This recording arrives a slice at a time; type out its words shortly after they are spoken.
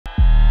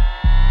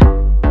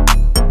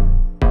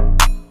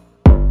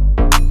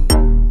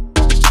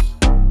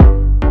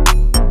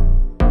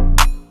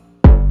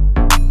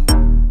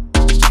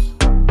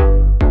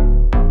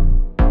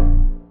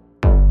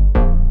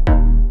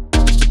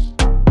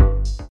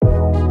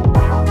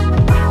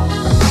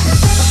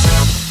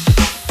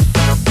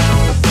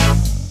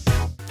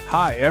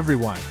Hi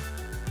everyone!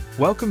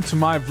 Welcome to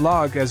my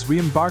vlog as we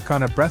embark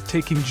on a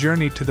breathtaking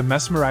journey to the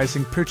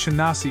mesmerizing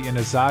Chanasi in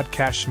Azad,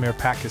 Kashmir,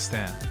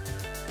 Pakistan.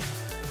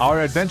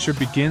 Our adventure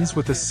begins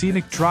with a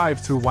scenic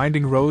drive through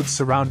winding roads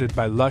surrounded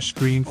by lush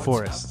green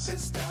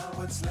forests.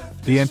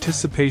 The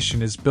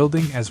anticipation is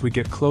building as we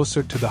get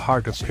closer to the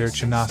heart of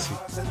Chanasi.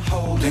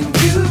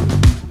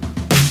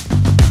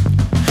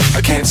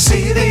 I can't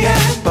see the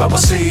end, but we'll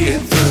see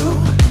it through.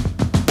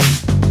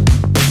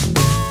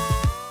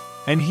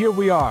 And here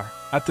we are,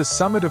 at the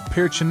summit of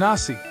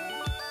Chanasi.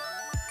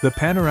 The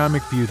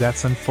panoramic view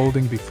that's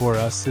unfolding before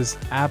us is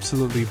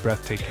absolutely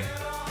breathtaking.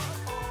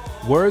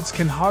 Words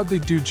can hardly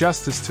do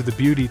justice to the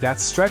beauty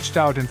that's stretched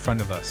out in front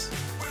of us.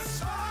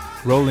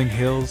 Rolling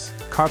hills,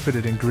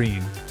 carpeted in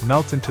green,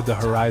 melt into the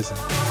horizon.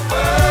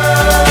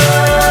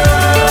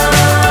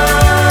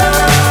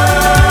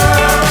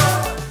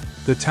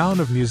 The town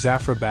of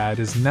Muzaffarabad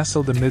is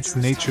nestled amidst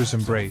nature's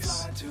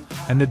embrace,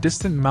 and the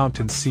distant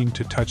mountains seem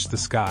to touch the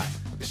sky.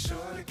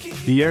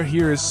 The air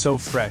here is so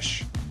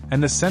fresh,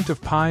 and the scent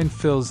of pine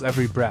fills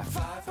every breath.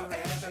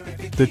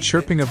 The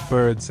chirping of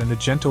birds and the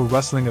gentle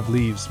rustling of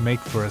leaves make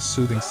for a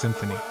soothing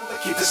symphony.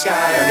 Keep the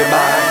sky on your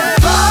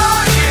mind.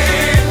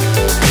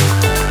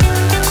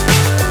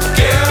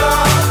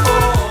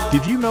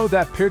 Did you know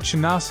that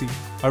Chanasi,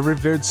 a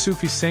revered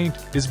Sufi saint,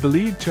 is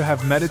believed to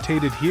have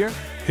meditated here?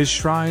 His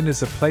shrine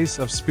is a place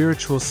of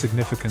spiritual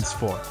significance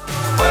for.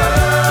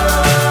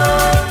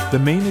 The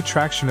main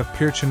attraction of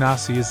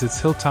Chanasi is its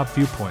hilltop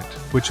viewpoint,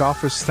 which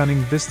offers stunning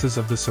vistas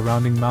of the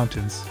surrounding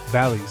mountains,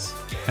 valleys,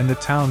 and the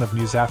town of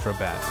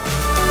Muzaffarabad.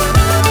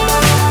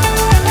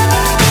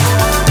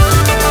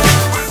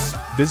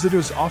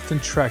 Visitors often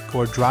trek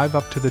or drive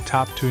up to the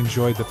top to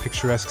enjoy the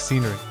picturesque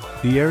scenery.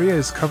 The area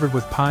is covered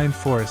with pine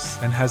forests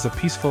and has a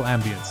peaceful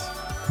ambience,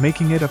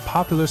 making it a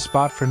popular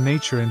spot for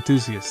nature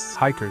enthusiasts,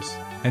 hikers,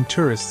 and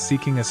tourists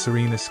seeking a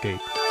serene escape.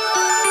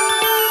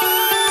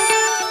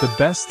 The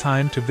best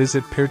time to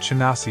visit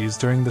Chanasi is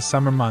during the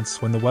summer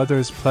months when the weather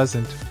is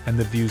pleasant and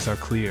the views are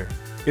clear.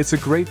 It's a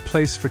great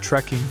place for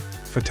trekking,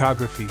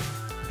 photography,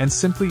 and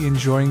simply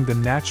enjoying the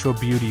natural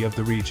beauty of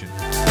the region.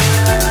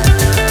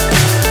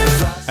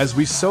 As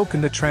we soak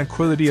in the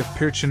tranquility of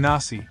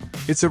Chanasi,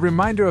 it's a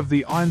reminder of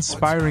the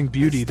awe-inspiring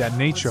beauty that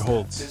nature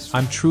holds.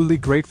 I'm truly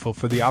grateful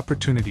for the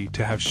opportunity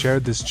to have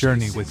shared this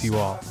journey with you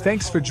all.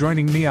 Thanks for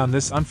joining me on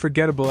this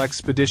unforgettable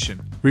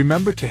expedition.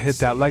 Remember to hit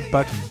that like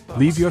button,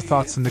 leave your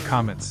thoughts in the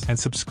comments, and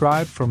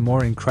subscribe for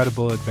more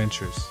incredible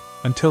adventures.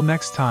 Until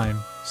next time,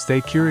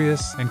 stay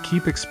curious and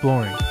keep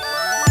exploring.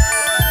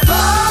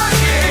 Bye.